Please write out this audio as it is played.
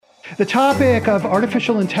The topic of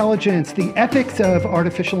artificial intelligence, the ethics of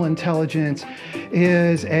artificial intelligence,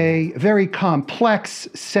 is a very complex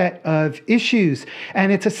set of issues.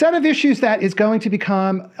 And it's a set of issues that is going to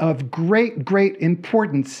become of great, great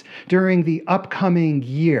importance during the upcoming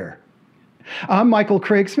year. I'm Michael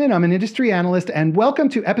Krigsman. I'm an industry analyst, and welcome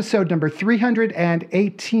to episode number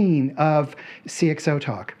 318 of CXO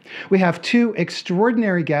Talk. We have two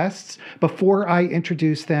extraordinary guests. Before I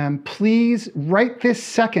introduce them, please, right this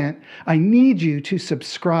second, I need you to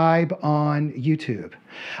subscribe on YouTube.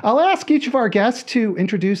 I'll ask each of our guests to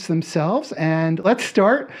introduce themselves, and let's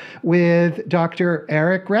start with Dr.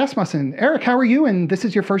 Erik Rasmussen. Erik, how are you? And this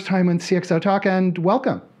is your first time on CXO Talk, and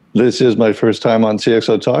welcome. This is my first time on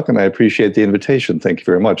CXO Talk, and I appreciate the invitation. Thank you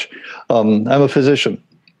very much. I'm a physician.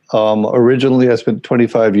 Originally, I spent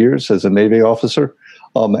 25 years as a Navy officer,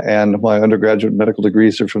 and my undergraduate medical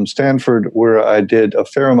degrees are from Stanford, where I did a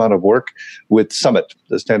fair amount of work with Summit,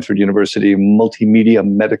 the Stanford University Multimedia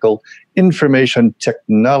Medical Information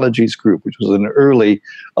Technologies Group, which was an early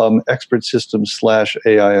expert system /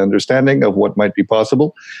 AI understanding of what might be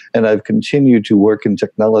possible. And I've continued to work in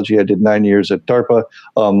technology. I did 9 years at DARPA.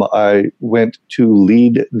 I went to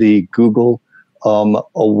lead the Google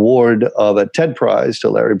award of a TED Prize to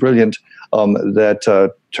Larry Brilliant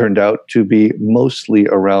that turned out to be mostly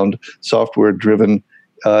around software-driven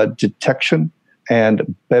detection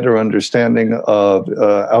and better understanding of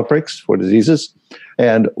outbreaks for diseases.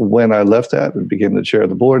 And when I left that and became the chair of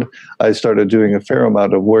the board, I started doing a fair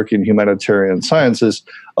amount of work in humanitarian sciences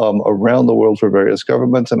around the world for various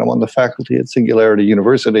governments. And I'm on the faculty at Singularity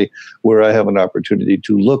University, where I have an opportunity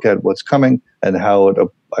to look at what's coming and how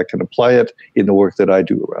I can apply it in the work that I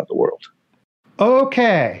do around the world.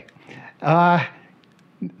 Okay.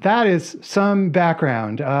 That is some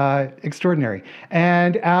background, extraordinary.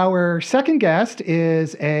 And our second guest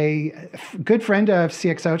is a good friend of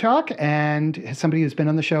CXO Talk and somebody who's been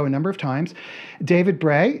on the show a number of times, David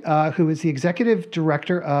Bray, who is the executive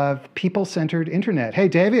director of People-Centered Internet. Hey,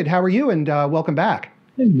 David, how are you? And welcome back.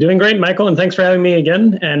 Doing great, Michael, and thanks for having me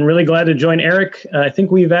again. And really glad to join Erik. I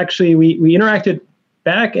think we've actually, we interacted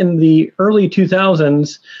back in the early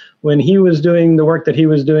 2000s when he was doing the work that he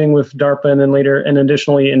was doing with DARPA and then later and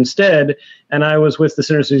additionally instead, and I was with the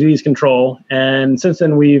Centers for Disease Control. And since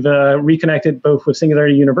then, we've reconnected both with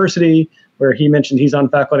Singularity University, where he mentioned he's on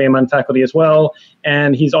faculty, I'm on faculty as well,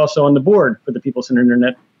 and he's also on the board for the People-Centered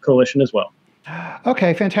Internet Coalition as well.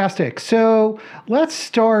 Okay, fantastic. So let's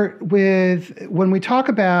start with, when we talk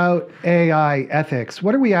about AI ethics,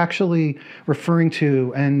 what are we actually referring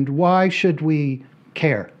to, and why should we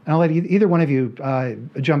care? And I'll let either one of you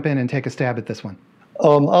jump in and take a stab at this one.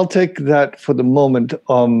 I'll take that for the moment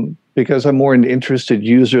because I'm more an interested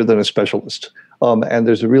user than a specialist. And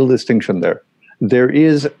there's a real distinction there. There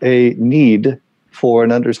is a need for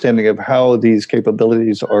an understanding of how these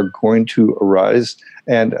capabilities are going to arise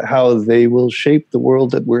and how they will shape the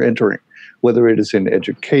world that we're entering, whether it is in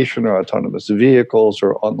education or autonomous vehicles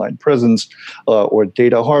or online presence or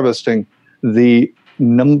data harvesting. The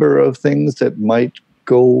number of things that might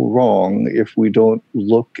go wrong if we don't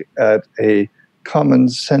look at a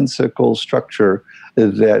commonsensical structure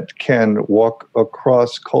that can walk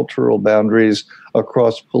across cultural boundaries,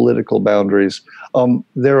 across political boundaries.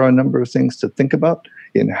 There are a number of things to think about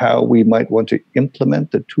in how we might want to implement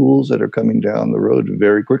the tools that are coming down the road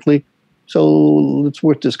very quickly. So it's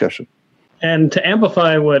worth discussion. And to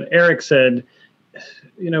amplify what Erik said,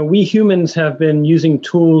 we humans have been using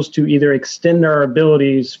tools to either extend our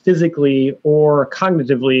abilities physically or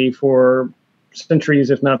cognitively for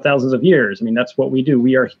centuries, if not thousands of years. I mean, that's what we do.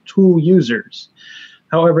 We are tool users.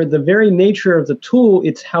 However, the very nature of the tool,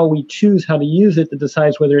 it's how we choose how to use it that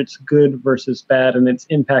decides whether it's good versus bad and its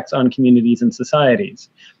impacts on communities and societies.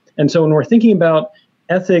 And so when we're thinking about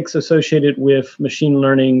ethics associated with machine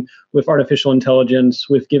learning, with artificial intelligence,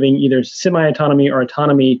 with giving either semi-autonomy or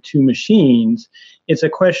autonomy to machines, it's a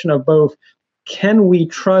question of both, can we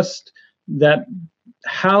trust that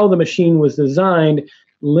how the machine was designed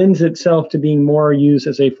lends itself to being more used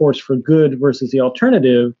as a force for good versus the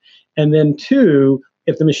alternative? And then two,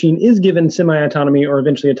 if the machine is given semi-autonomy or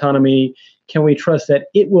eventually autonomy, can we trust that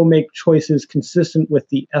it will make choices consistent with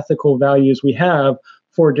the ethical values we have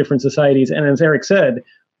for different societies? And as Erik said,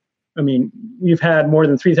 I mean, we've had more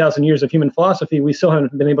than 3,000 years of human philosophy. We still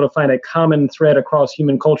haven't been able to find a common thread across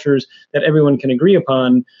human cultures that everyone can agree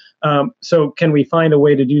upon. So can we find a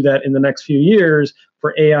way to do that in the next few years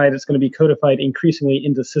for AI that's going to be codified increasingly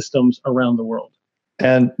into systems around the world?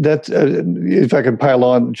 And that, if I can pile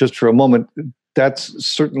on just for a moment, that's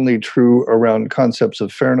certainly true around concepts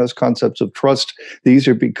of fairness, concepts of trust. These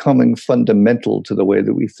are becoming fundamental to the way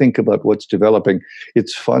that we think about what's developing.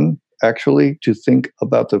 It's fun, actually, to think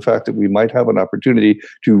about the fact that we might have an opportunity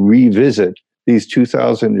to revisit these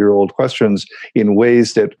 2,000-year-old questions in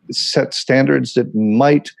ways that set standards that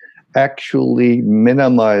might actually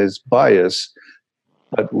minimize bias.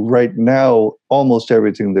 But right now, almost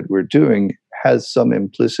everything that we're doing has some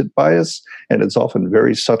implicit bias, and it's often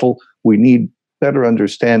very subtle. We need better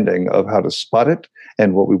understanding of how to spot it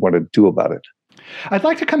and what we want to do about it. I'd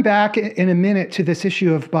like to come back in a minute to this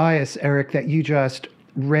issue of bias, Eric, that you just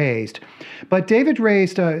raised. But David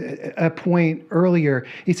raised a point earlier.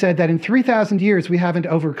 He said that in 3,000 years, we haven't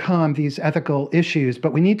overcome these ethical issues,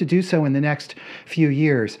 but we need to do so in the next few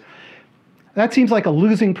years. That seems like a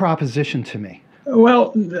losing proposition to me.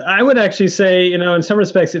 Well, I would actually say, in some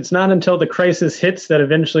respects, it's not until the crisis hits that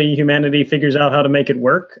eventually humanity figures out how to make it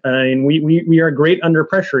work. I mean, we are great under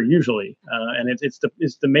pressure usually, and it's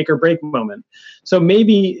the make or break moment. So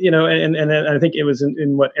maybe, and I think it was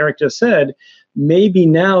in what Eric just said, maybe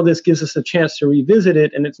now this gives us a chance to revisit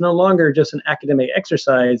it, and it's no longer just an academic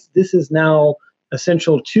exercise. This is now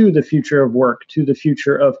essential to the future of work, to the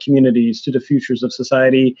future of communities, to the futures of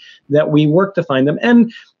society, that we work to find them.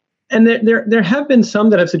 And there have been some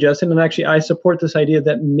that have suggested, and actually I support this idea,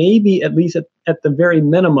 that maybe at least at the very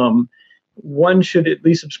minimum, one should at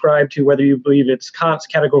least subscribe to, whether you believe it's Kant's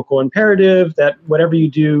categorical imperative, that whatever you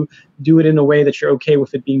do it in a way that you're okay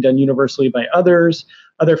with it being done universally by others.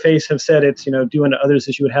 Other faiths have said it's, do unto others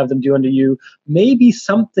as you would have them do unto you. Maybe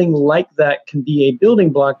something like that can be a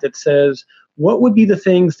building block that says, what would be the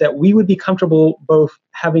things that we would be comfortable both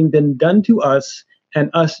having been done to us and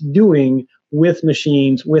us doing with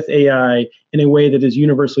machines, with AI, in a way that is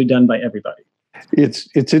universally done by everybody?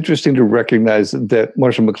 It's interesting to recognize that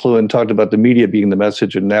Marshall McLuhan talked about the media being the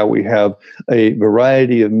message, and now we have a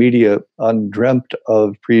variety of media undreamt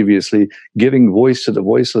of previously, giving voice to the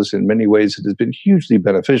voiceless in many ways that has been hugely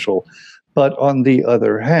beneficial. But on the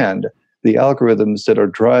other hand, the algorithms that are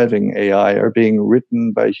driving AI are being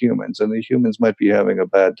written by humans, and the humans might be having a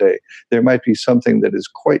bad day. There might be something that is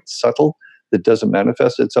quite subtle that doesn't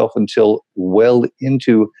manifest itself until well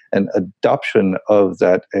into an adoption of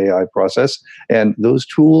that AI process. And those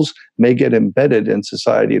tools may get embedded in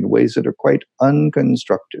society in ways that are quite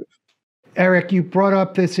unconstructive. Eric, you brought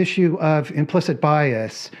up this issue of implicit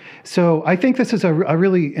bias. So I think this is a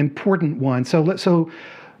really important one. So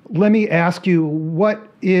let me ask you, what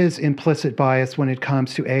is implicit bias when it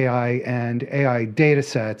comes to AI and AI data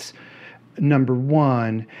sets, number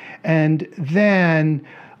one? And then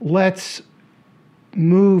let's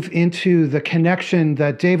move into the connection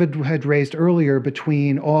that David had raised earlier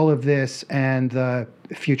between all of this and the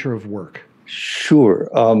future of work. Sure.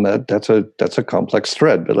 That's a complex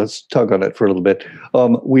thread, but let's tug on it for a little bit.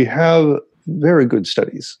 We have very good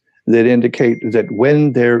studies that indicate that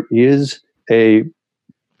when there is a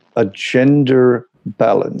gender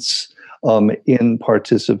balance in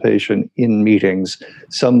participation in meetings,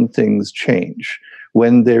 some things change.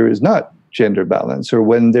 When there is not gender balance, or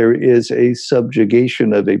when there is a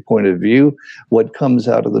subjugation of a point of view, what comes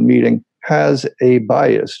out of the meeting has a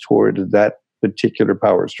bias toward that particular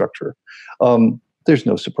power structure. There's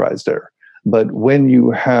no surprise there. But when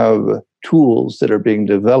you have tools that are being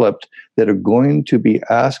developed that are going to be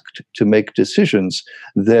asked to make decisions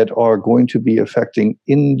that are going to be affecting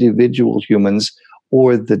individual humans,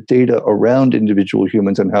 or the data around individual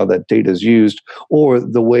humans and how that data is used, or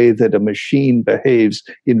the way that a machine behaves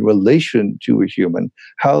in relation to a human,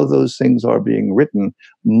 how those things are being written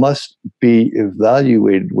must be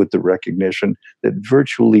evaluated with the recognition that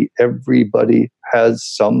virtually everybody has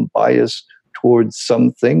some bias towards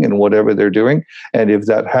something in whatever they're doing. And if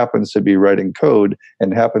that happens to be writing code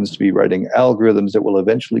and happens to be writing algorithms that will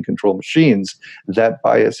eventually control machines, that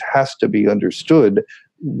bias has to be understood.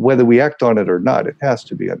 Whether we act on it or not, it has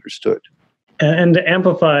to be understood. And to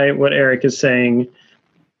amplify what Eric is saying,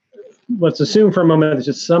 let's assume for a moment that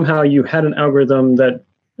just somehow you had an algorithm that,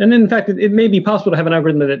 and in fact, it may be possible to have an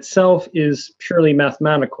algorithm that itself is purely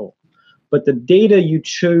mathematical, but the data you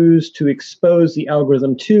choose to expose the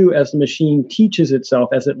algorithm to as the machine teaches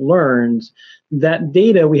itself, as it learns, that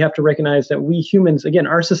data, we have to recognize that we humans, again,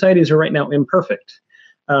 our societies are right now imperfect.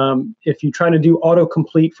 If you try to do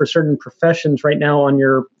autocomplete for certain professions right now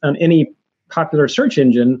on any popular search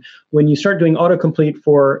engine, when you start doing autocomplete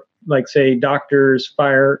for, like, say, doctors,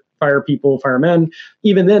 fire people, firemen,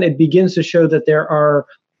 even then it begins to show that there are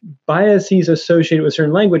biases associated with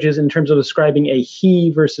certain languages in terms of ascribing a he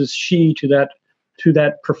versus she to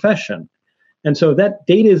that profession. And so that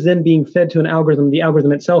data is then being fed to an algorithm. The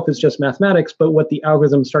algorithm itself is just mathematics, but what the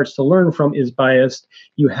algorithm starts to learn from is biased.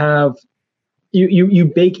 You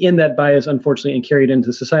bake in that bias, unfortunately, and carry it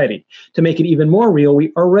into society. To make it even more real,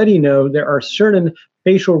 we already know there are certain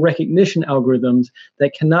facial recognition algorithms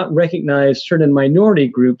that cannot recognize certain minority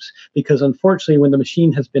groups because, unfortunately, when the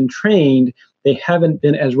machine has been trained, they haven't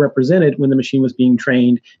been as represented when the machine was being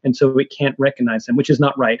trained, and so it can't recognize them, which is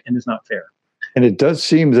not right and is not fair. And it does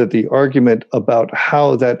seem that the argument about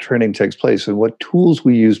how that training takes place and what tools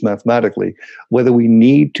we use mathematically, whether we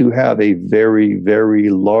need to have a very, very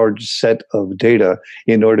large set of data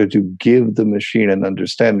in order to give the machine an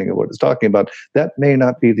understanding of what it's talking about, that may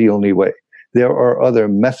not be the only way. There are other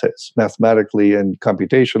methods, mathematically and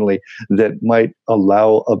computationally, that might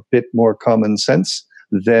allow a bit more common sense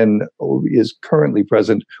than is currently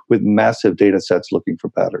present with massive data sets looking for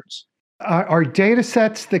patterns. Are data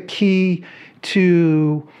sets the key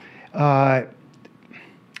to, I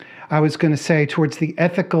was going to say, towards the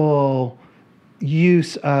ethical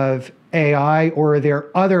use of AI, or are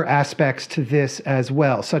there other aspects to this as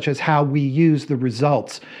well, such as how we use the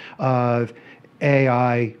results of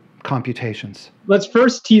AI computations? Let's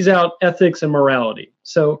first tease out ethics and morality.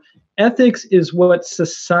 So ethics is what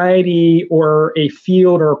society or a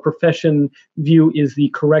field or a profession view is the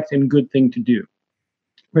correct and good thing to do.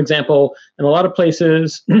 For example, in a lot of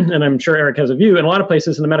places, and I'm sure Eric has a view, in a lot of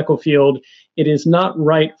places in the medical field, it is not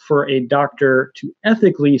right for a doctor to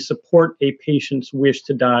ethically support a patient's wish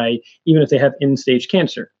to die, even if they have end-stage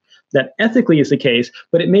cancer. That ethically is the case,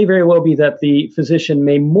 but it may very well be that the physician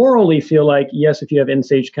may morally feel like, yes, if you have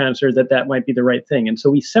end-stage cancer, that might be the right thing. And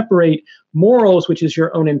so we separate morals, which is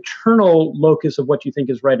your own internal locus of what you think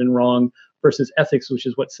is right and wrong, versus ethics, which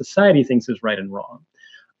is what society thinks is right and wrong.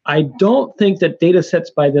 I don't think that data sets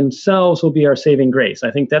by themselves will be our saving grace. I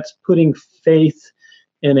think that's putting faith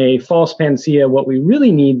in a false panacea. What we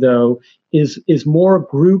really need, though, is more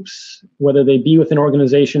groups, whether they be within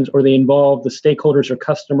organizations or they involve the stakeholders or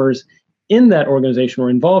customers in that organization or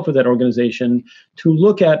involved with that organization, to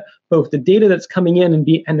look at both the data that's coming in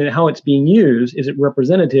and how it's being used. Is it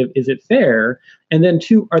representative? Is it fair? And then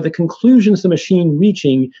two, are the conclusions the machine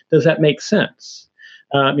reaching, does that make sense?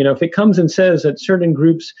 If it comes and says that certain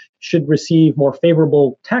groups should receive more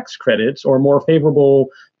favorable tax credits or more favorable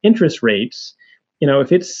interest rates,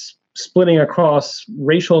 if it's splitting across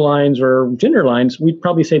racial lines or gender lines, we'd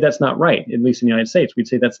probably say that's not right. At least in the United States, we'd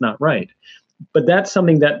say that's not right. But that's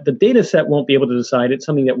something that the data set won't be able to decide. It's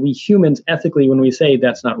something that we humans ethically, when we say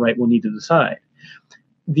that's not right, we'll need to decide.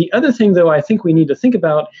 The other thing, though, I think we need to think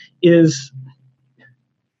about is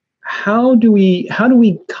how do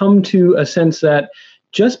we come to a sense that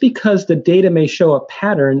just because the data may show a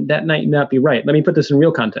pattern, that might not be right. Let me put this in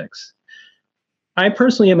real context. I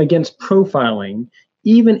personally am against profiling,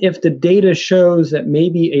 even if the data shows that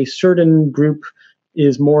maybe a certain group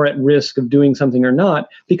is more at risk of doing something or not,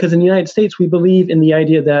 because in the United States, we believe in the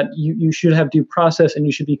idea that you should have due process and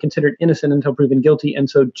you should be considered innocent until proven guilty. And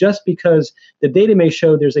so just because the data may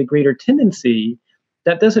show there's a greater tendency,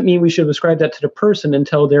 that doesn't mean we should ascribe that to the person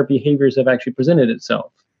until their behaviors have actually presented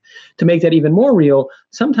itself. To make that even more real,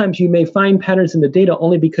 sometimes you may find patterns in the data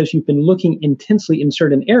only because you've been looking intensely in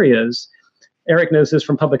certain areas. Eric knows this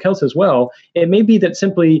from public health as well. It may be that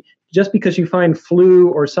simply just because you find flu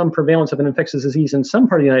or some prevalence of an infectious disease in some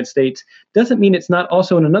part of the United States doesn't mean it's not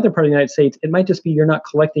also in another part of the United States. It might just be you're not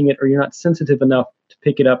collecting it or you're not sensitive enough to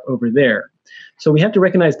pick it up over there. So we have to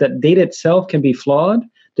recognize that data itself can be flawed.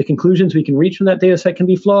 The conclusions we can reach from that data set can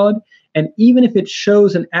be flawed. And even if it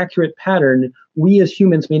shows an accurate pattern, we as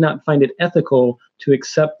humans may not find it ethical to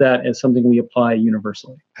accept that as something we apply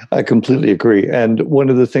universally. I completely agree. And one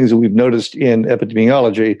of the things that we've noticed in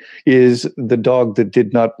epidemiology is the dog that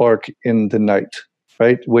did not bark in the night,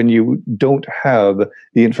 right? When you don't have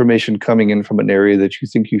the information coming in from an area that you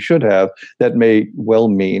think you should have, that may well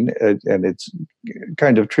mean, and it's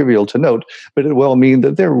kind of trivial to note, but it well mean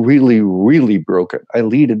that they're really, really broken. I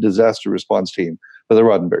lead a disaster response team for the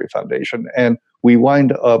Roddenberry Foundation, and we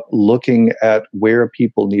wind up looking at where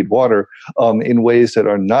people need water in ways that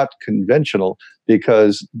are not conventional,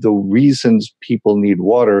 because the reasons people need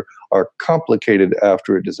water are complicated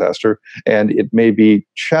after a disaster, and it may be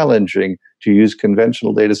challenging to use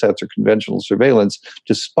conventional data sets or conventional surveillance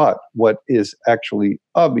to spot what is actually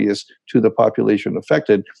obvious to the population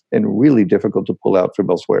affected and really difficult to pull out from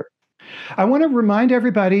elsewhere. I want to remind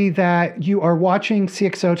everybody that you are watching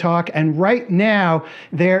CXO Talk, and right now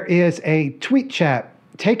there is a tweet chat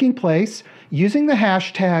taking place using the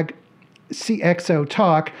hashtag CXO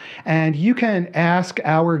Talk, and you can ask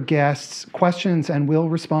our guests questions and we'll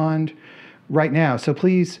respond right now. So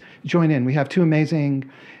please join in. We have two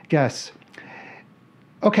amazing guests.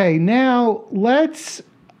 Okay, now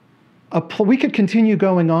we could continue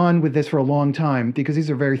going on with this for a long time because these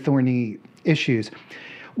are very thorny issues.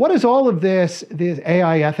 What does all of this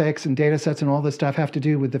AI ethics and data sets and all this stuff have to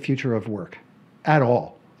do with the future of work at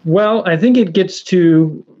all? Well, I think it gets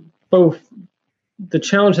to both the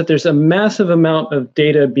challenge that there's a massive amount of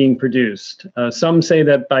data being produced. Some say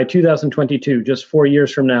that by 2022, just 4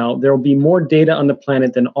 years from now, there will be more data on the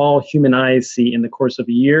planet than all human eyes see in the course of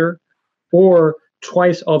a year, or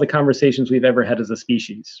twice all the conversations we've ever had as a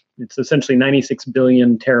species. It's essentially 96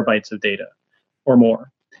 billion terabytes of data or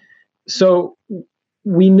more. So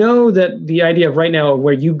we know that the idea of right now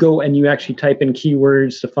where you go and you actually type in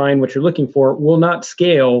keywords to find what you're looking for will not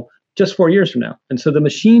scale just 4 years from now. And so the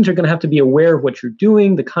machines are going to have to be aware of what you're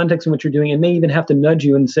doing, the context in what you're doing, and may even have to nudge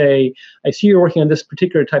you and say, I see you're working on this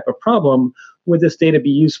particular type of problem. Would this data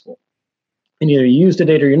be useful? And either you use the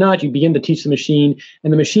data or you're not, you begin to teach the machine,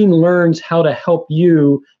 and the machine learns how to help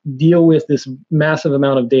you deal with this massive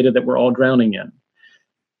amount of data that we're all drowning in.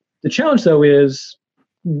 The challenge, though, is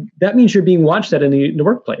that means you're being watched at in the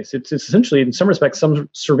workplace. It's essentially, in some respects, some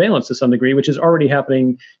surveillance to some degree, which is already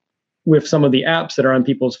happening with some of the apps that are on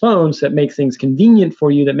people's phones that make things convenient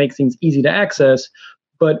for you, that make things easy to access.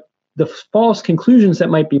 But the false conclusions that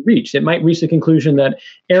might be reached, it might reach the conclusion that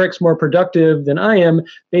Eric's more productive than I am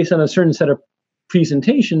based on a certain set of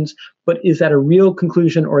presentations, but is that a real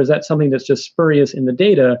conclusion, or is that something that's just spurious in the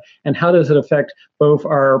data? And how does it affect both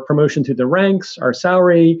our promotion through the ranks, our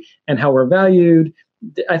salary, and how we're valued?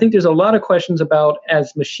 I think there's a lot of questions about,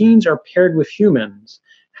 as machines are paired with humans,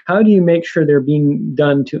 how do you make sure they're being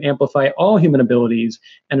done to amplify all human abilities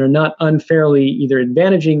and are not unfairly either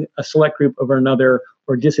advantaging a select group over another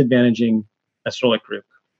or disadvantaging a select group?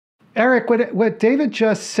 Eric, what David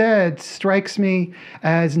just said strikes me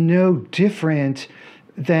as no different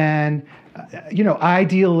than,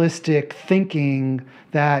 idealistic thinking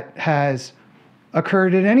that has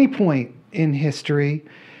occurred at any point in history.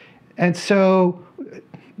 And so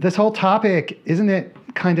this whole topic, isn't it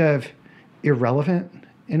kind of irrelevant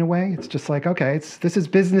in a way? It's just like, okay, this is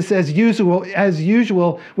business as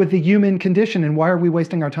usual with the human condition, and why are we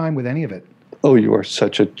wasting our time with any of it? Oh, you are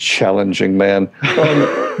such a challenging man.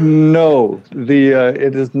 No,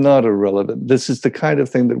 it is not irrelevant. This is the kind of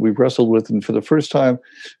thing that we've wrestled with, and for the first time,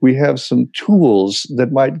 we have some tools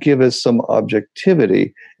that might give us some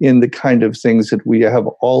objectivity in the kind of things that we have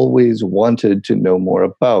always wanted to know more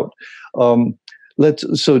about.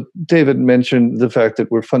 So David mentioned the fact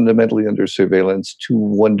that we're fundamentally under surveillance to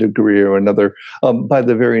one degree or another by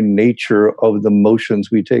the very nature of the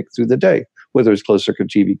motions we take through the day, whether it's closed-circuit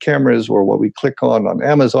TV cameras or what we click on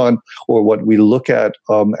Amazon or what we look at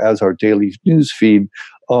as our daily news feed,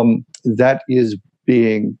 that is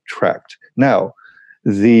being tracked. Now,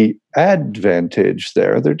 the advantage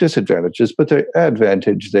there are disadvantages, but the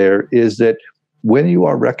advantage there is that when you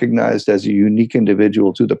are recognized as a unique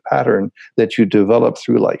individual through the pattern that you develop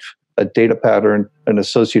through life, a data pattern, an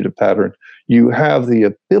associative pattern, you have the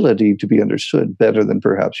ability to be understood better than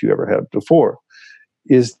perhaps you ever had before.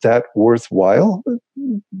 Is that worthwhile?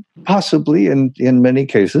 Possibly in many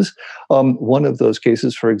cases. One of those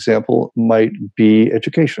cases, for example, might be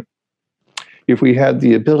education. If we had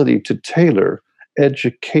the ability to tailor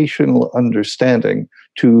educational understanding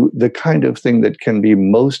to the kind of thing that can be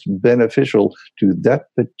most beneficial to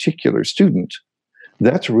that particular student,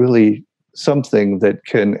 that's really something that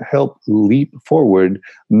can help leap forward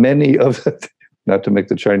many of the, not to make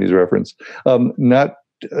the Chinese reference, not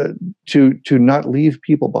leave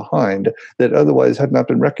people behind that otherwise had not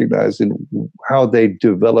been recognized in how they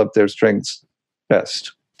develop their strengths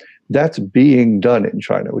best. That's being done in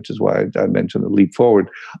China, which is why I mentioned the leap forward.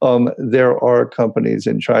 There are companies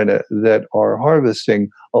in China that are harvesting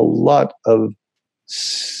a lot of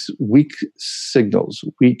weak signals,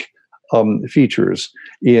 weak features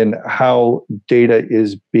in how data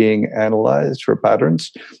is being analyzed for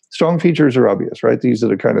patterns. Strong features are obvious, right? These are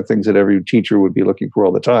the kind of things that every teacher would be looking for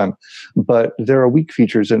all the time. But there are weak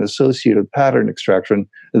features in associated pattern extraction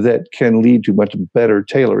that can lead to much better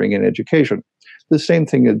tailoring in education. The same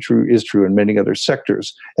thing is true in many other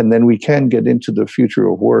sectors. And then we can get into the future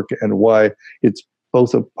of work and why it's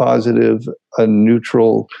both a positive, a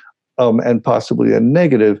neutral, and possibly a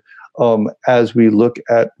negative as we look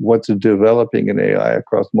at what's developing in AI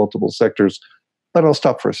across multiple sectors. But I'll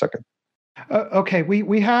stop for a second. Okay,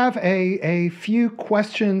 we have a few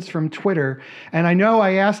questions from Twitter, and I know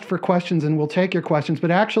I asked for questions and we'll take your questions, but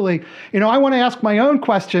actually, I want to ask my own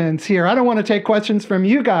questions here. I don't want to take questions from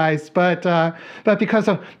you guys, but because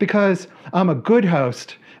I'm a good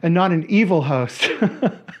host and not an evil host,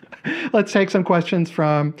 Let's take some questions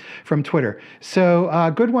from Twitter. So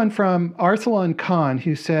a good one from Arsalan Khan,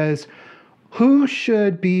 who says, who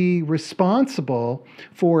should be responsible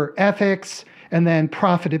for ethics and then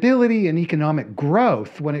profitability and economic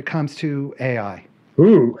growth when it comes to AI?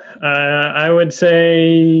 I would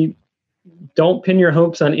say don't pin your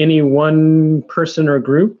hopes on any one person or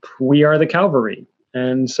group. We are the cavalry.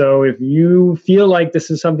 And so if you feel like this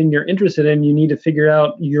is something you're interested in, you need to figure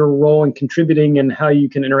out your role in contributing and how you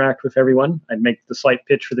can interact with everyone. I'd make the slight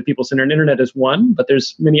pitch for the people-centered internet as one, but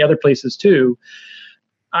there's many other places too.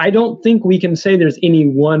 I don't think we can say there's any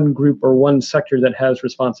one group or one sector that has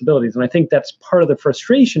responsibilities. And I think that's part of the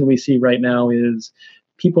frustration we see right now is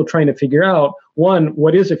people trying to figure out, one,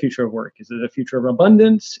 what is the future of work? Is it a future of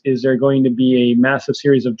abundance? Is there going to be a massive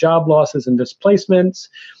series of job losses and displacements?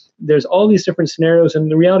 There's all these different scenarios,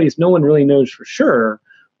 and the reality is no one really knows for sure.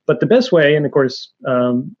 But the best way, and of course,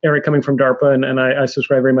 Eric coming from DARPA, and I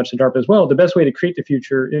subscribe very much to DARPA as well, the best way to create the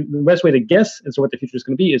future, the best way to guess as to what the future is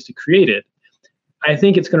going to be is to create it. I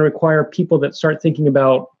think it's going to require people that start thinking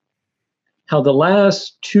about how the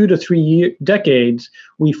last 2 to 3 decades,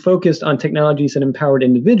 we focused on technologies that empowered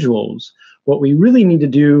individuals. What we really need to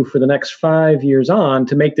do for the next 5 years on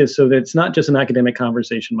to make this so that it's not just an academic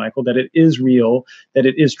conversation, Michael, that it is real, that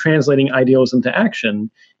it is translating idealism to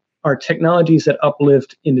action, are technologies that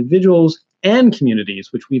uplift individuals and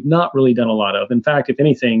communities, which we've not really done a lot of. In fact, if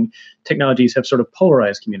anything, technologies have sort of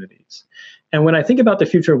polarized communities. And when I think about the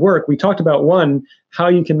future of work, we talked about, one, how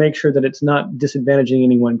you can make sure that it's not disadvantaging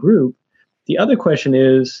any one group. The other question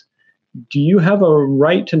is, do you have a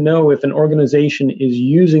right to know if an organization is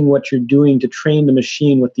using what you're doing to train the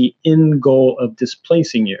machine with the end goal of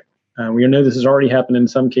displacing you? We know this has already happened in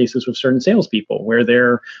some cases with certain salespeople where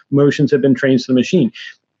their motions have been trained to the machine.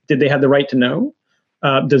 Did they have the right to know?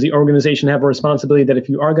 Does the organization have a responsibility that if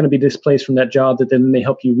you are going to be displaced from that job, that then they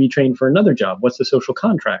help you retrain for another job? What's the social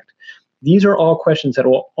contract? These are all questions that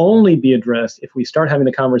will only be addressed if we start having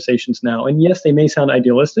the conversations now. And yes, they may sound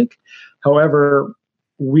idealistic. However,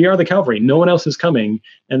 we are the cavalry. No one else is coming.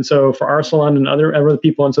 And so for Arsalan and other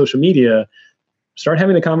people on social media, start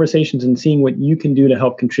having the conversations and seeing what you can do to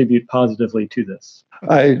help contribute positively to this.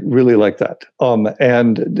 I really like that.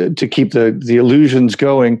 And to keep the illusions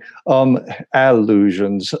going,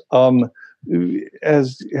 allusions.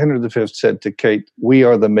 As Henry V said to Kate, we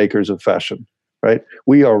are the makers of fashion, right?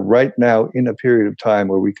 We are right now in a period of time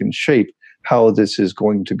where we can shape how this is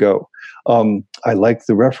going to go. I like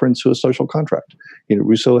the reference to a social contract.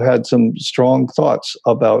 Rousseau had some strong thoughts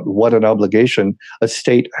about what an obligation a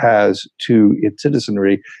state has to its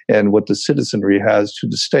citizenry and what the citizenry has to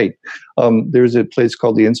the state. There's a place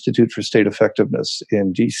called the Institute for State Effectiveness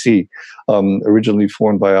in DC, originally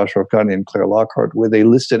formed by Ashraf Ghani and Claire Lockhart, where they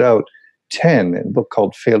listed out 10, in a book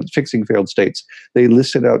called Fixing Failed States. They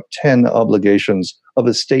listed out 10 obligations of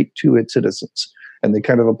a state to its citizens. And they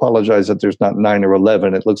kind of apologize that there's not 9 or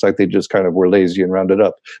 11. It looks like they just kind of were lazy and rounded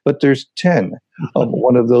up. But there's 10.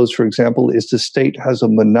 One of those, for example, is the state has a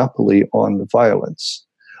monopoly on violence.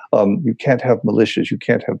 You can't have militias. You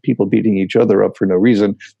can't have people beating each other up for no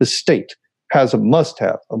reason. The state must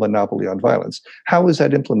have a monopoly on violence. How is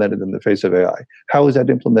that implemented in the face of AI? How is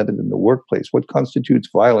that implemented in the workplace? What constitutes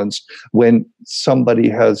violence when somebody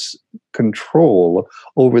has control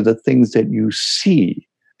over the things that you see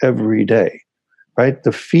every day? Right?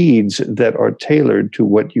 The feeds that are tailored to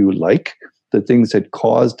what you like, the things that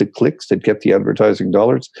cause the clicks that get the advertising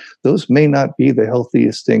dollars, those may not be the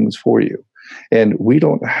healthiest things for you. And we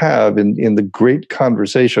don't have, in the great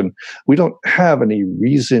conversation, we don't have any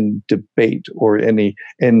reasoned debate or any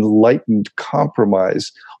enlightened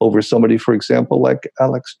compromise over somebody, for example, like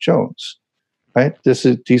Alex Jones. Right?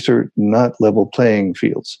 These are not level playing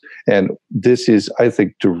fields. And this is, I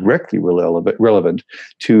think, directly relevant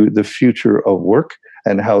to the future of work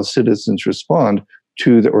and how citizens respond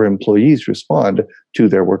or employees respond to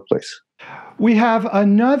their workplace. We have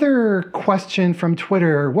another question from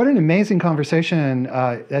Twitter. What an amazing conversation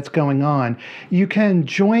that's going on. You can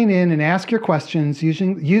join in and ask your questions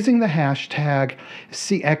using the hashtag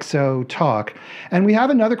CXOTalk. And we have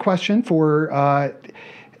another question for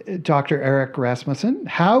Dr. Eric Rasmussen.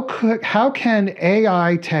 How can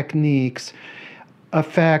AI techniques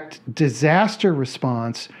affect disaster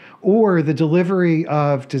response or the delivery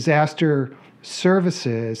of disaster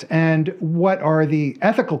services, and what are the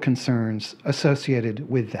ethical concerns associated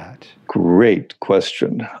with that? Great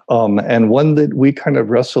question, and one that we kind of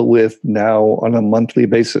wrestle with now on a monthly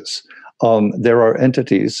basis. There are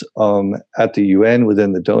entities at the UN,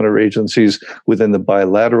 within the donor agencies, within the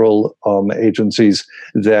bilateral agencies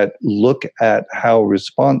that look at how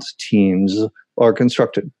response teams are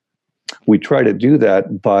constructed. We try to do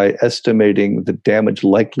that by estimating the damage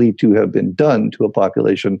likely to have been done to a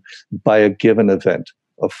population by a given event,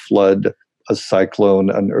 a flood, a cyclone,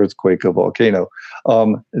 an earthquake, a volcano.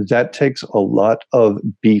 That takes a lot of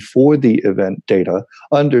before the event data,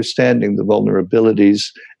 understanding the vulnerabilities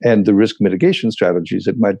and the risk mitigation strategies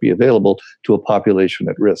that might be available to a population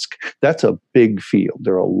at risk. That's a big field.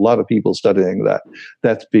 There are a lot of people studying that.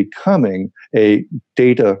 That's becoming a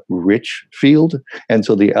data-rich field. And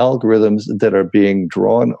so the algorithms that are being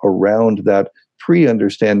drawn around that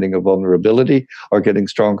pre-understanding of vulnerability are getting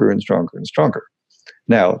stronger and stronger and stronger.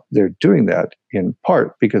 Now, they're doing that in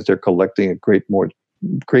part because they're collecting a great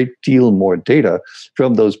deal more data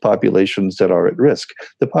from those populations that are at risk.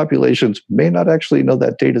 The populations may not actually know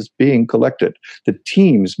that data is being collected. The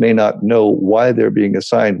teams may not know why they're being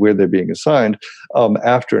assigned, where they're being assigned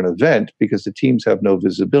after an event, because the teams have no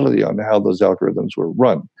visibility on how those algorithms were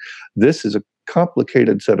run. This is a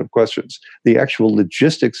complicated set of questions. The actual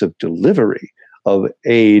logistics of delivery of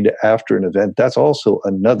aid after an event, that's also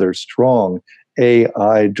another strong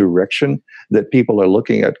AI direction that people are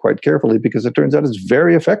looking at quite carefully, because it turns out it's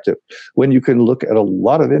very effective when you can look at a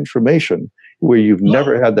lot of information where you've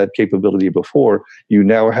never had that capability before. You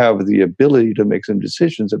now have the ability to make some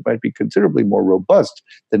decisions that might be considerably more robust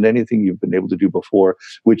than anything you've been able to do before,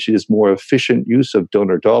 which is more efficient use of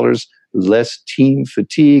donor dollars, less team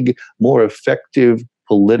fatigue, more effective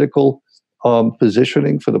political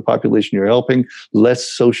positioning for the population you're helping, less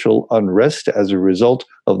social unrest as a result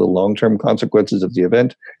of the long-term consequences of the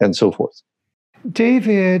event, and so forth.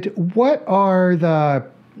 David, what are the,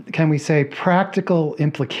 can we say, practical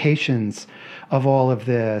implications of all of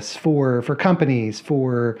this for companies,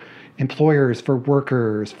 for employers, for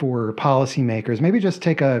workers, for policymakers? Maybe just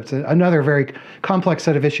take another very complex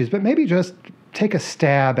set of issues, but maybe just take a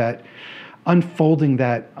stab at unfolding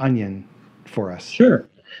that onion for us. Sure.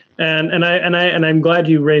 And I'm glad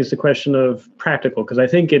you raised the question of practical, because I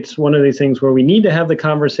think it's one of these things where we need to have the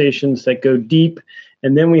conversations that go deep,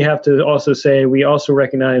 and then we have to also say we also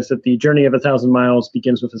recognize that the journey of 1,000 miles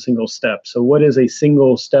begins with a single step. So what is a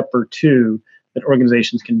single step or two that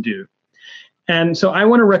organizations can do? And so I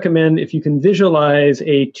want to recommend, if you can visualize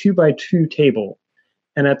a 2x2 table,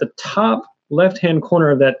 and at the top left-hand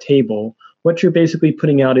corner of that table, what you're basically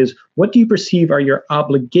putting out is, what do you perceive are your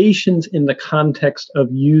obligations in the context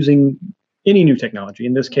of using any new technology?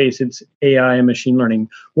 In this case, it's AI and machine learning.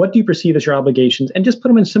 What do you perceive as your obligations? And just put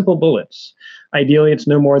them in simple bullets. Ideally, it's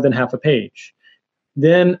no more than half a page.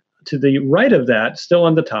 Then to the right of that, still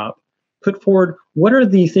on the top, put forward what are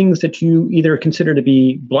the things that you either consider to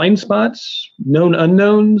be blind spots, known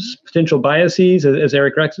unknowns, potential biases, as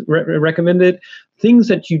Eric recommended, things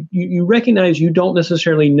that you recognize you don't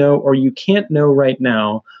necessarily know or you can't know right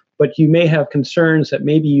now, but you may have concerns that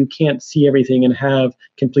maybe you can't see everything and have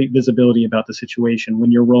complete visibility about the situation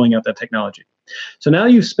when you're rolling out that technology. So now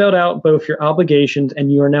you've spelled out both your obligations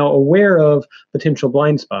and you are now aware of potential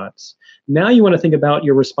blind spots. Now you want to think about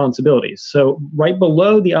your responsibilities. So right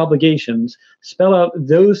below the obligations, spell out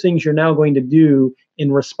those things you're now going to do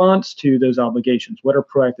in response to those obligations. What are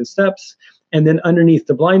proactive steps? And then underneath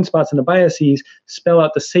the blind spots and the biases, spell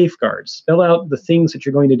out the safeguards, spell out the things that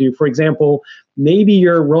you're going to do. For example, maybe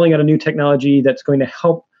you're rolling out a new technology that's going to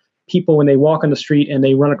help people when they walk on the street and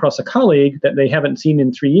they run across a colleague that they haven't seen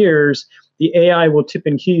in 3 years. The AI will tip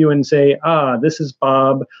and cue you and say, this is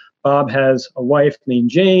Bob. Bob has a wife named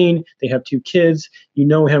Jane. They have 2 kids. You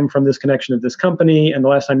know him from this connection of this company, and the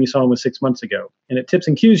last time you saw him was 6 months ago. And it tips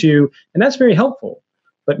and cues you, and that's very helpful.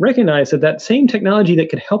 But recognize that that same technology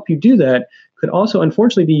that could help you do that could also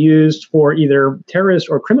unfortunately be used for either terrorist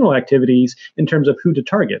or criminal activities in terms of who to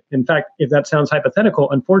target. In fact, if that sounds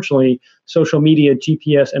hypothetical, unfortunately, social media,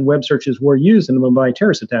 GPS, and web searches were used in the Mumbai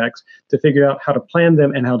terrorist attacks to figure out how to plan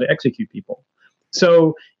them and how to execute people.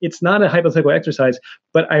 So it's not a hypothetical exercise,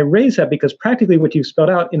 but I raise that because practically what you've spelled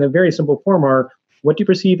out in a very simple form are, what do you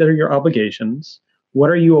perceive that are your obligations?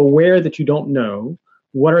 What are you aware that you don't know?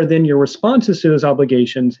 What are then your responses to those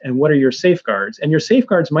obligations? And what are your safeguards? And your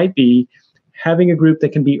safeguards might be having a group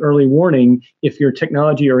that can be early warning if your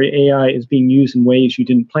technology or AI is being used in ways you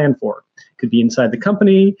didn't plan for. It could be inside the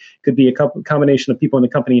company, could be a combination of people in the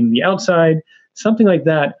company and the outside. Something like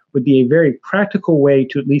that would be a very practical way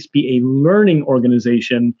to at least be a learning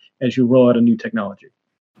organization as you roll out a new technology.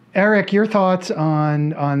 Eric, your thoughts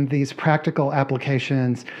on these practical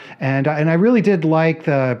applications, and I really did like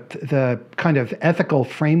the kind of ethical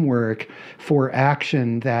framework for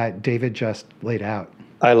action that David just laid out.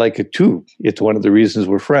 I like it too. It's one of the reasons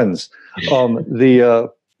we're friends.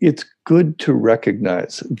 it's good to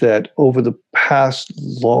recognize that over the past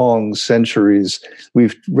long centuries,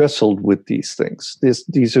 we've wrestled with these things.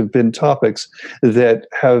 These have been topics that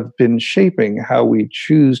have been shaping how we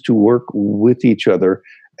choose to work with each other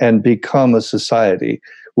and become a society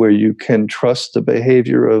where you can trust the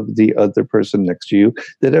behavior of the other person next to you,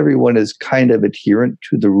 that everyone is kind of adherent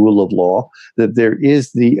to the rule of law, that there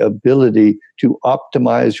is the ability to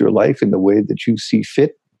optimize your life in the way that you see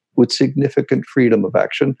fit with significant freedom of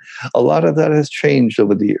action. A lot of that has changed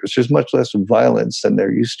over the years. There's much less violence than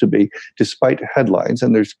there used to be, despite headlines,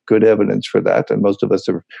 and there's good evidence for that, and most of us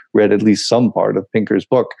have read at least some part of Pinker's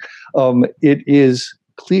book. It is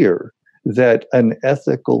clear that an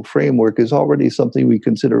ethical framework is already something we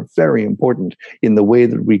consider very important in the way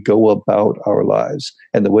that we go about our lives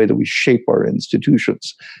and the way that we shape our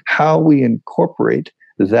institutions. How we incorporate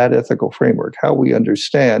that ethical framework, how we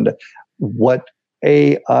understand what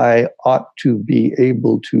AI ought to be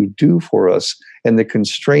able to do for us and the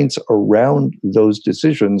constraints around those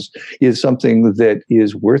decisions is something that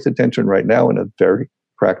is worth attention right now in a very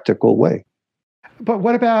practical way. But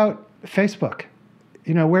what about Facebook?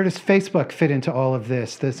 Where does Facebook fit into all of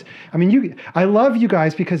this? I love you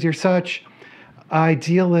guys because you're such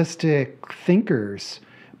idealistic thinkers.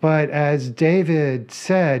 But as David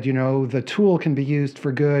said, the tool can be used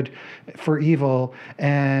for good, for evil.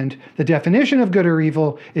 And the definition of good or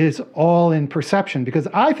evil is all in perception. Because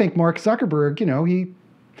I think Mark Zuckerberg, he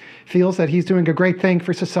feels that he's doing a great thing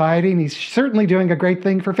for society, and he's certainly doing a great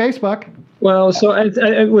thing for Facebook. Well, so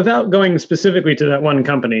I, without going specifically to that one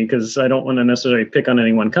company, because I don't want to necessarily pick on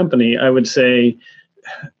any one company, I would say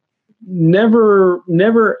never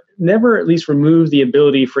at least remove the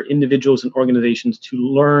ability for individuals and organizations to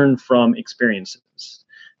learn from experiences.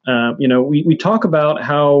 We talk about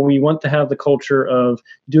how we want to have the culture of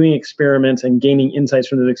doing experiments and gaining insights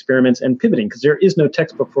from those experiments and pivoting, because there is no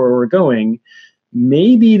textbook for where we're going.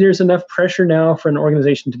 Maybe there's enough pressure now for an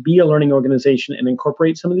organization to be a learning organization and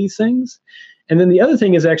incorporate some of these things. And then the other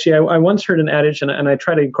thing is actually, I once heard an adage, and I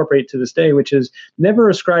try to incorporate to this day, which is never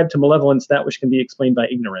ascribe to malevolence that which can be explained by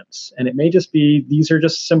ignorance. And it may just be, these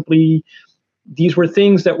were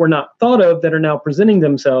things that were not thought of that are now presenting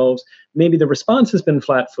themselves. Maybe the response has been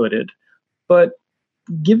flat-footed, but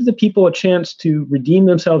give the people a chance to redeem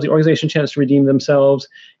themselves, the organization a chance to redeem themselves.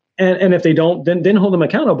 And if they don't, then hold them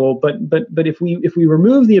accountable. But if we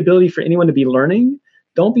remove the ability for anyone to be learning,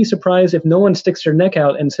 don't be surprised if no one sticks their neck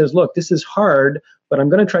out and says, look, this is hard, but I'm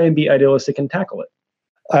going to try and be idealistic and tackle it.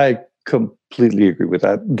 I completely agree with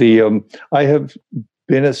that. I have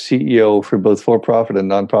been a CEO for both for-profit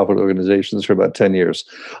and nonprofit organizations for about 10 years.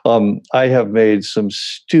 I have made some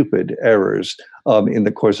stupid errors in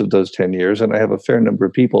the course of those 10 years, and I have a fair number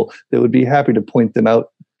of people that would be happy to point them out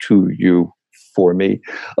to you for me.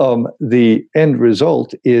 The end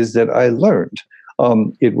result is that I learned.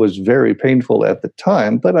 It was very painful at the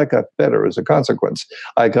time, but I got better as a consequence.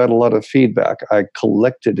 I got a lot of feedback. I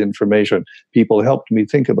collected information. People helped me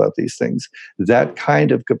think about these things. That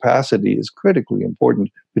kind of capacity is critically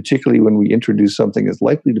important, particularly when we introduce something as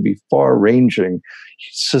likely to be far-ranging,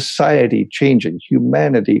 society-changing,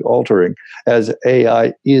 humanity-altering, as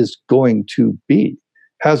AI is going to be,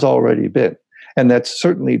 has already been. And that's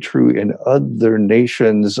certainly true in other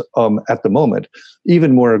nations at the moment,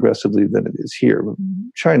 even more aggressively than it is here.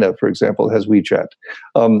 China, for example, has WeChat.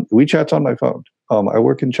 WeChat's on my phone. I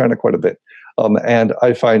work in China quite a bit. And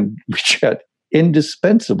I find WeChat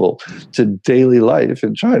indispensable to daily life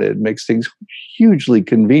in China. It makes things hugely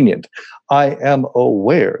convenient. I am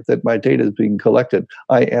aware that my data is being collected.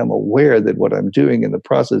 I am aware that what I'm doing in the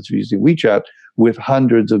process of using WeChat with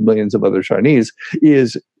hundreds of millions of other Chinese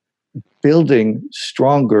is building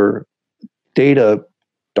stronger data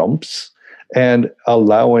dumps and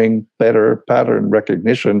allowing better pattern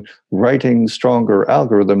recognition, writing stronger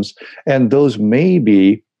algorithms. And those may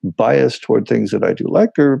be biased toward things that I do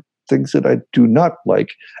like or things that I do not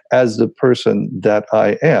like as the person that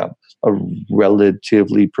I am, a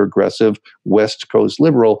relatively progressive West Coast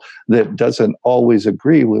liberal that doesn't always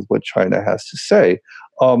agree with what China has to say.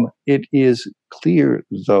 It is clear,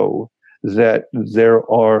 though, that there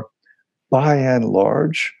are, by and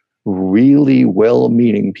large, really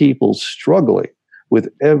well-meaning people struggling with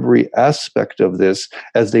every aspect of this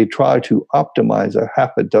as they try to optimize a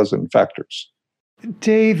half a dozen factors.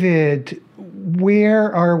 David,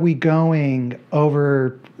 where are we going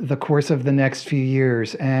over the course of the next few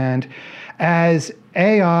years? And as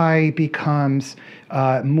AI becomes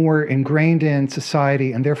more ingrained in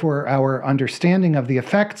society, and therefore our understanding of the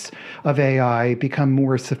effects of AI become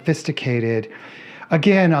more sophisticated,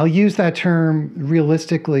 Again, I'll use that term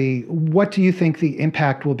realistically. What do you think the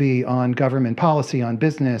impact will be on government policy, on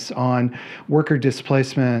business, on worker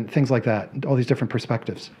displacement, things like that, all these different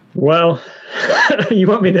perspectives? Well, you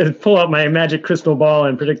want me to pull out my magic crystal ball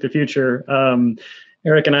and predict the future?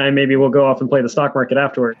 Eric and I maybe will go off and play the stock market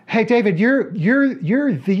afterward. Hey, David, you're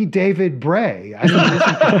the David Bray.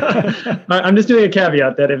 I'm just doing a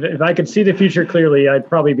caveat that if I could see the future clearly, I'd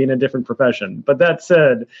probably be in a different profession. But that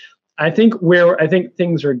said, I think where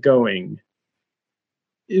things are going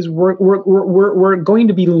is we're going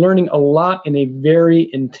to be learning a lot in a very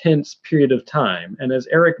intense period of time. And as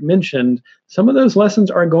Eric mentioned, some of those lessons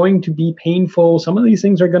are going to be painful. Some of these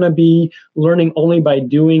things are going to be learning only by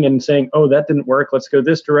doing and saying, oh, that didn't work, let's go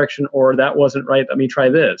this direction, or that wasn't right, let me try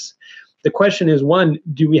this. The question is, one,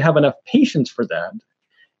 do we have enough patience for that?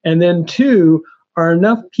 And then two, are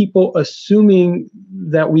enough people assuming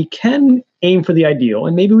that we can aim for the ideal?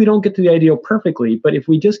 And maybe we don't get to the ideal perfectly, but if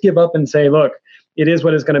we just give up and say, look, it is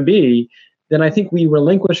what it's going to be, then I think we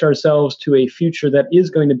relinquish ourselves to a future that is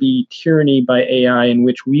going to be tyranny by AI, in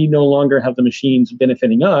which we no longer have the machines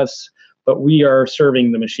benefiting us, but we are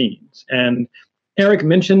serving the machines. And Eric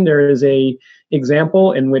mentioned there is a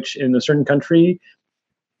example in which in a certain country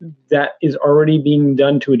that is already being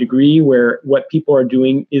done to a degree where what people are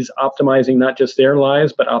doing is optimizing not just their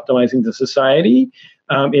lives, but optimizing the society.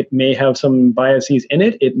 It may have some biases in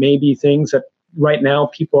it. It may be things that right now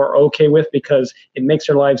people are okay with because it makes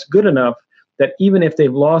their lives good enough that even if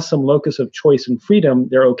they've lost some locus of choice and freedom,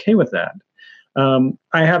 they're okay with that.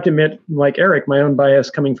 I have to admit, like Eric, my own bias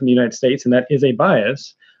coming from the United States, and that is a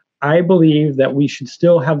bias. I believe that we should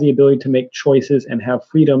still have the ability to make choices and have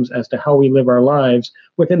freedoms as to how we live our lives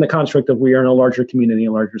within the construct of we are in a larger community,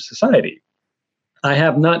 a larger society. I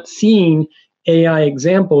have not seen AI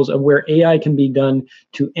examples of where AI can be done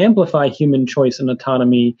to amplify human choice and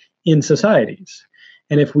autonomy in societies.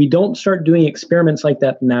 And if we don't start doing experiments like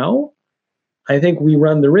that now, I think we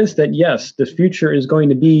run the risk that, yes, the future is going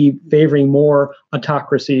to be favoring more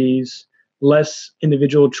autocracies, less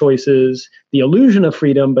individual choices, the illusion of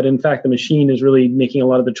freedom, but in fact, the machine is really making a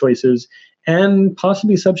lot of the choices, and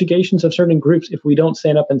possibly subjugations of certain groups if we don't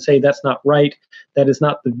stand up and say that's not right, that is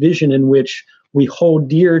not the vision in which we hold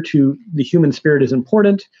dear to the human spirit is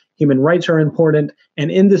important, human rights are important, and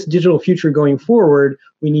in this digital future going forward,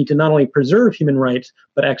 we need to not only preserve human rights,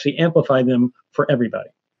 but actually amplify them for everybody.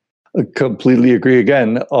 I completely agree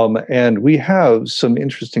again. And we have some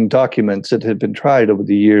interesting documents that have been tried over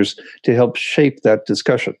the years to help shape that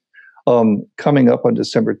discussion. Coming up on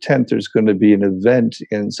December 10th, there's going to be an event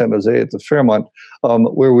in San Jose at the Fairmont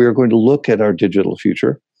where we are going to look at our digital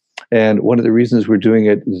future. And one of the reasons we're doing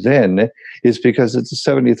it then is because it's the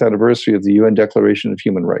 70th anniversary of the UN Declaration of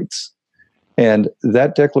Human Rights. And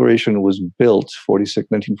that declaration was built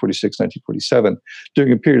 1946, 1947,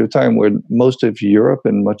 during a period of time when most of Europe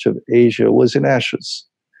and much of Asia was in ashes.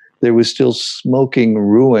 There was still smoking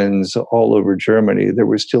ruins all over Germany. There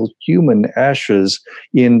were still human ashes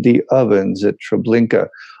in the ovens at Treblinka.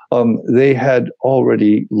 They had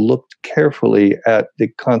already looked carefully at the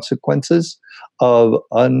consequences of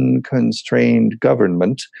unconstrained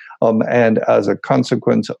government, and as a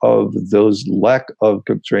consequence of those lack of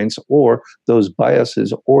constraints or those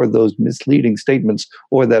biases or those misleading statements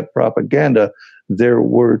or that propaganda, there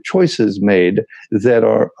were choices made that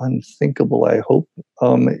are unthinkable, I hope,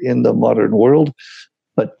 in the modern world,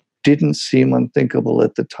 but didn't seem unthinkable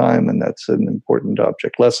at the time, and that's an important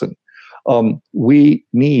object lesson. We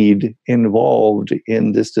need involved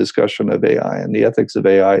in this discussion of AI and the ethics of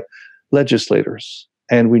AI legislators,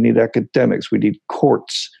 and we need academics, we need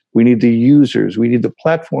courts, we need the users, we need the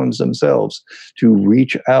platforms themselves to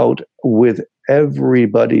reach out with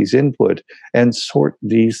everybody's input and sort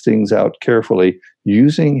these things out carefully,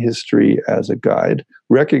 using history as a guide,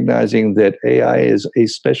 recognizing that AI is a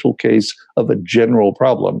special case of a general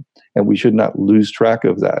problem, and we should not lose track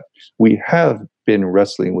of that. We have been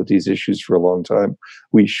wrestling with these issues for a long time.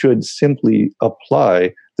 We should simply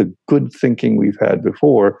apply the good thinking we've had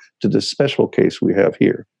before to the special case we have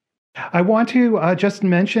here. I want to just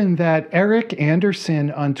mention that Eric Anderson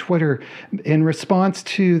on Twitter, in response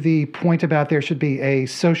to the point about there should be a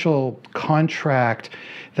social contract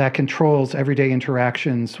that controls everyday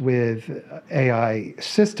interactions with AI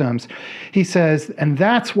systems, he says, and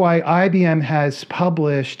that's why IBM has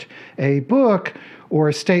published a book or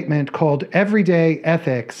a statement called Everyday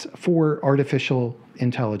Ethics for Artificial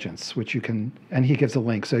Intelligence, which you can, and he gives a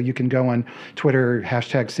link. So you can go on Twitter,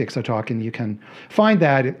 #CXOTalk, and you can find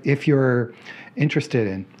that if you're interested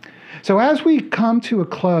in. So as we come to a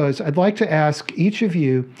close, I'd like to ask each of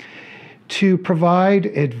you to provide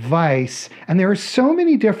advice. And there are so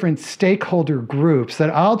many different stakeholder groups that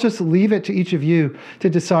I'll just leave it to each of you to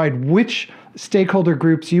decide which stakeholder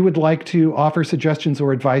groups you would like to offer suggestions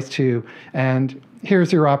or advice to. And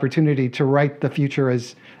here's your opportunity to write the future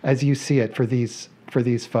as you see it for these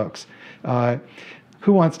folks.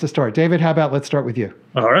 Who wants to start? David, how about let's start with you?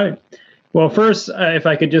 All right. Well, first, if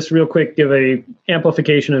I could just real quick give a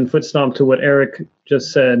amplification and foot stomp to what Eric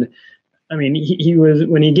just said. I mean, he was,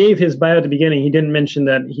 when he gave his bio at the beginning, he didn't mention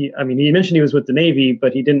that he mentioned he was with the Navy,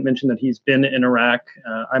 but he didn't mention that he's been in Iraq.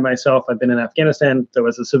 I myself, I've been in Afghanistan, though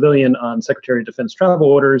as a civilian on Secretary of Defense travel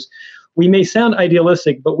orders. We may sound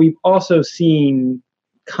idealistic, but we've also seen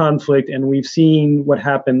conflict, and we've seen what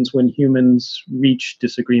happens when humans reach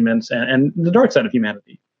disagreements and the dark side of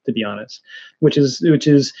humanity, to be honest, which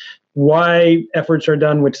is why efforts are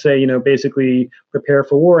done, which say, basically prepare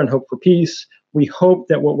for war and hope for peace. We hope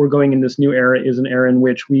that what we're going in this new era is an era in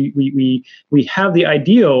which we have the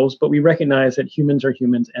ideals, but we recognize that humans are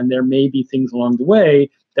humans, and there may be things along the way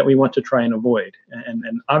that we want to try and avoid. And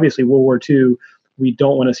obviously, World War II, we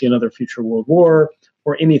don't want to see another future World War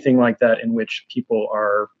or anything like that in which people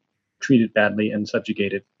are treated badly and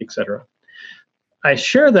subjugated, etc. I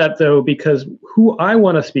share that, though, because who I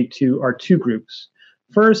want to speak to are two groups.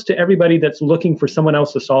 First, to everybody that's looking for someone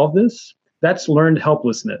else to solve this, that's learned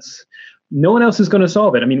helplessness. No one else is going to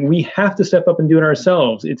solve it. I mean, we have to step up and do it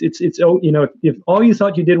ourselves. If all you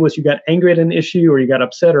thought you did was you got angry at an issue or you got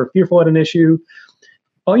upset or fearful at an issue,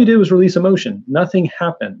 all you did was release emotion. Nothing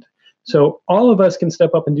happened. So all of us can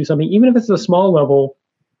step up and do something, even if it's at a small level,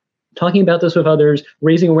 talking about this with others,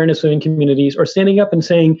 raising awareness within communities, or standing up and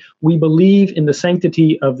saying, we believe in the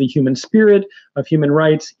sanctity of the human spirit, of human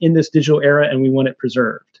rights in this digital era, and we want it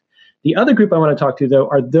preserved. The other group I want to talk to, though,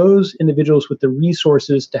 are those individuals with the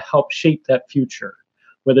resources to help shape that future,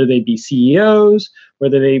 whether they be CEOs,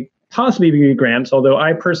 whether they possibly be grants, although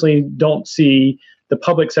I personally don't see the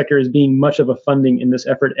public sector as being much of a funding in this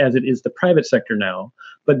effort as it is the private sector now.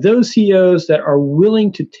 But those CEOs that are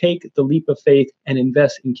willing to take the leap of faith and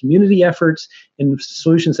invest in community efforts, in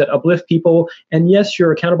solutions that uplift people, and yes,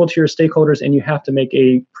 you're accountable to your stakeholders and you have to make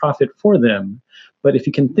a profit for them. But if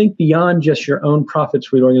you can think beyond just your own profits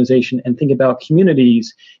for your organization and think about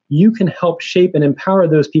communities, you can help shape and empower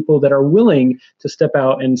those people that are willing to step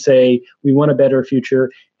out and say, we want a better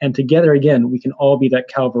future. And together, again, we can all be that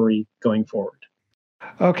cavalry going forward.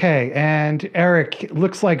 Okay, and Eric,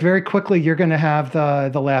 looks like very quickly you're going to have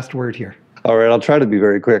the last word here. All right, I'll try to be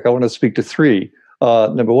very quick. I want to speak to three.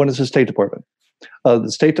 Number one is the State Department.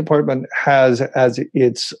 The State Department has as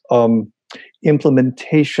its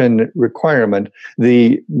implementation requirement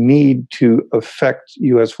the need to affect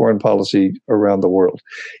U.S. foreign policy around the world.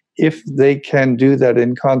 If they can do that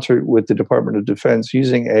in concert with the Department of Defense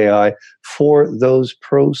using AI for those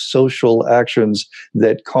pro-social actions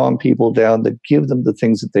that calm people down, that give them the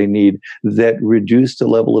things that they need, that reduce the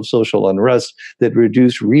level of social unrest, that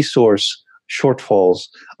reduce resource shortfalls,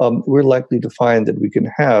 we're likely to find that we can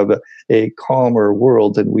have a calmer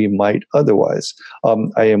world than we might otherwise.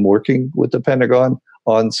 I am working with the Pentagon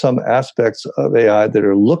on some aspects of AI that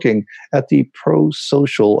are looking at the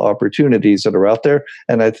pro-social opportunities that are out there,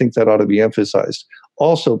 and I think that ought to be emphasized.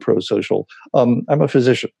 Also pro-social. I'm a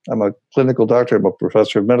physician. I'm a clinical doctor. I'm a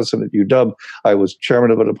professor of medicine at UW. I was chairman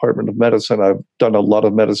of a department of medicine. I've done a lot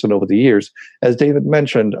of medicine over the years. As David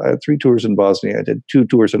mentioned, I had 3 tours in Bosnia. I did 2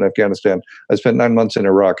 tours in Afghanistan. I spent 9 months in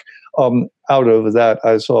Iraq. Out of that,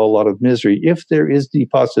 I saw a lot of misery. If there is the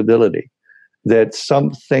possibility that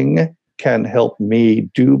something can help me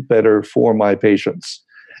do better for my patients,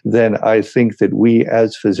 then I think that we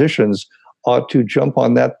as physicians ought to jump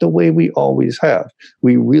on that the way we always have.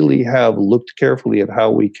 We really have looked carefully at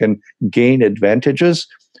how we can gain advantages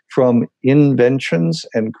from inventions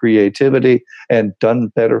and creativity and done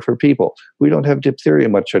better for people. We don't have diphtheria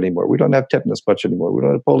much anymore. We don't have tetanus much anymore. We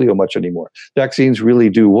don't have polio much anymore. Vaccines really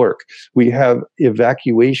do work. We have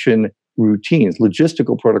evacuation routines,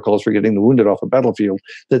 logistical protocols for getting the wounded off a battlefield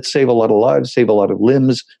that save a lot of lives, save a lot of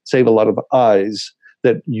limbs, save a lot of eyes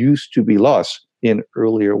that used to be lost in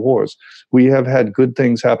earlier wars. We have had good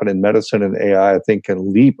things happen in medicine, and AI, I think,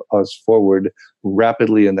 can leap us forward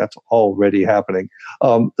rapidly, and that's already happening.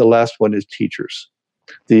 The last one is teachers.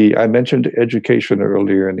 I mentioned education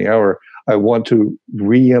earlier in the hour. I want to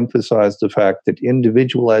re-emphasize the fact that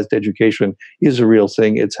individualized education is a real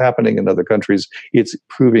thing. It's happening in other countries. It's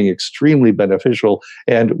proving extremely beneficial,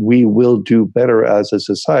 and we will do better as a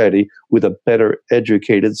society with a better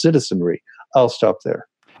educated citizenry. I'll stop there.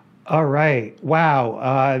 All right.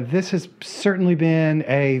 Wow. This has certainly been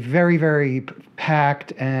a very, very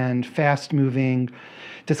packed and fast-moving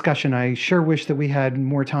discussion. I sure wish that we had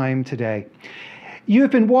more time today. You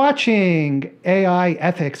have been watching AI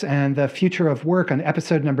Ethics and the Future of Work on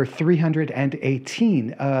episode number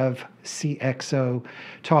 318 of CXO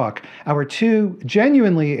Talk. Our two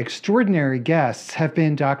genuinely extraordinary guests have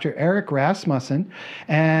been Dr. Erik Rasmussen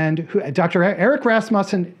and Dr. Erik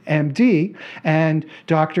Rasmussen, MD, and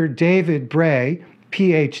Dr. David Bray,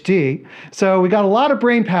 PhD. So we got a lot of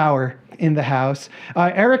brain power in the house.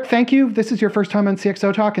 Erik, thank you. This is your first time on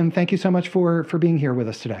CXO Talk, and thank you so much for being here with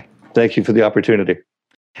us today. Thank you for the opportunity.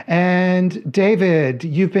 And David,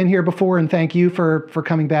 you've been here before, and thank you for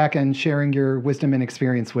coming back and sharing your wisdom and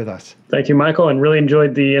experience with us. Thank you, Michael, and really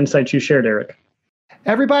enjoyed the insights you shared, Erik.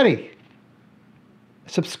 Everybody,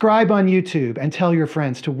 subscribe on YouTube and tell your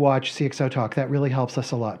friends to watch CXO Talk. That really helps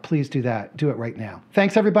us a lot. Please do that. Do it right now.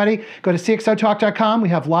 Thanks, everybody. Go to cxotalk.com. We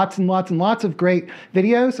have lots and lots and lots of great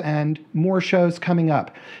videos and more shows coming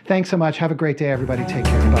up. Thanks so much. Have a great day, everybody. Take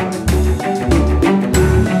care. Bye.